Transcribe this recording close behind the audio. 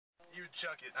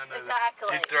chuck it. I know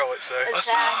Exactly. that. You throw it, so.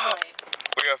 Exactly.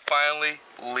 We are finally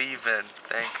leaving.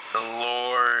 Thank the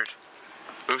Lord.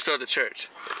 We're still at the church.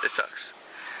 It sucks.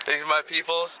 These are my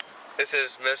peoples. This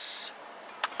is Miss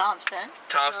Thompson.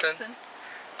 Thompson.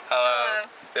 Hello.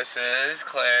 This is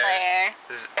Claire. Claire.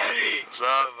 This is Eddie. What's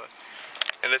up?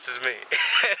 And this is me.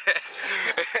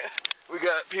 We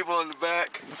got people in the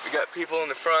back. We got people in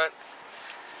the front.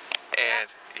 And,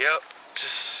 yep,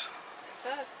 just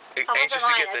anxious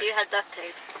to get there. You had duct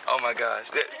tape. Oh my gosh.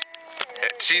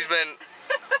 She's been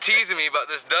teasing me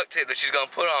about this duct tape that she's going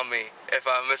to put on me if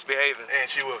I'm misbehaving. And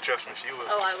she will, trust me, she will.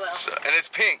 Oh, I will. So, and it's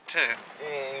pink, too.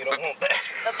 You don't want that.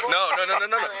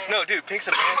 No, dude, pink's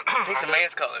a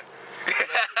man's color.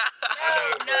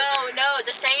 No.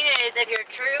 The saying is, if you're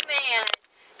a true man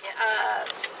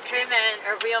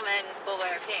or real men will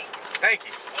wear pink. Thank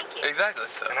you. Thank you. Exactly.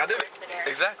 So. And I do.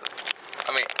 Exactly.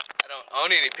 I mean, I don't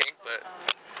own any pink, but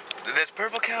does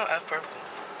purple count? I have purple.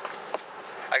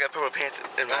 I got purple pants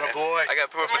in my boy. I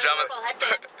got purple pajama.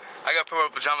 I got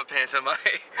purple pajama pants in my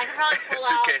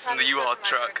suitcase in the U-Haul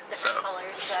truck. So.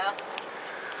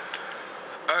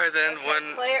 All right then.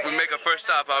 When we make our first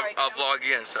stop, I'll vlog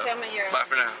again. So. Bye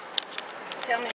for now. Tell me.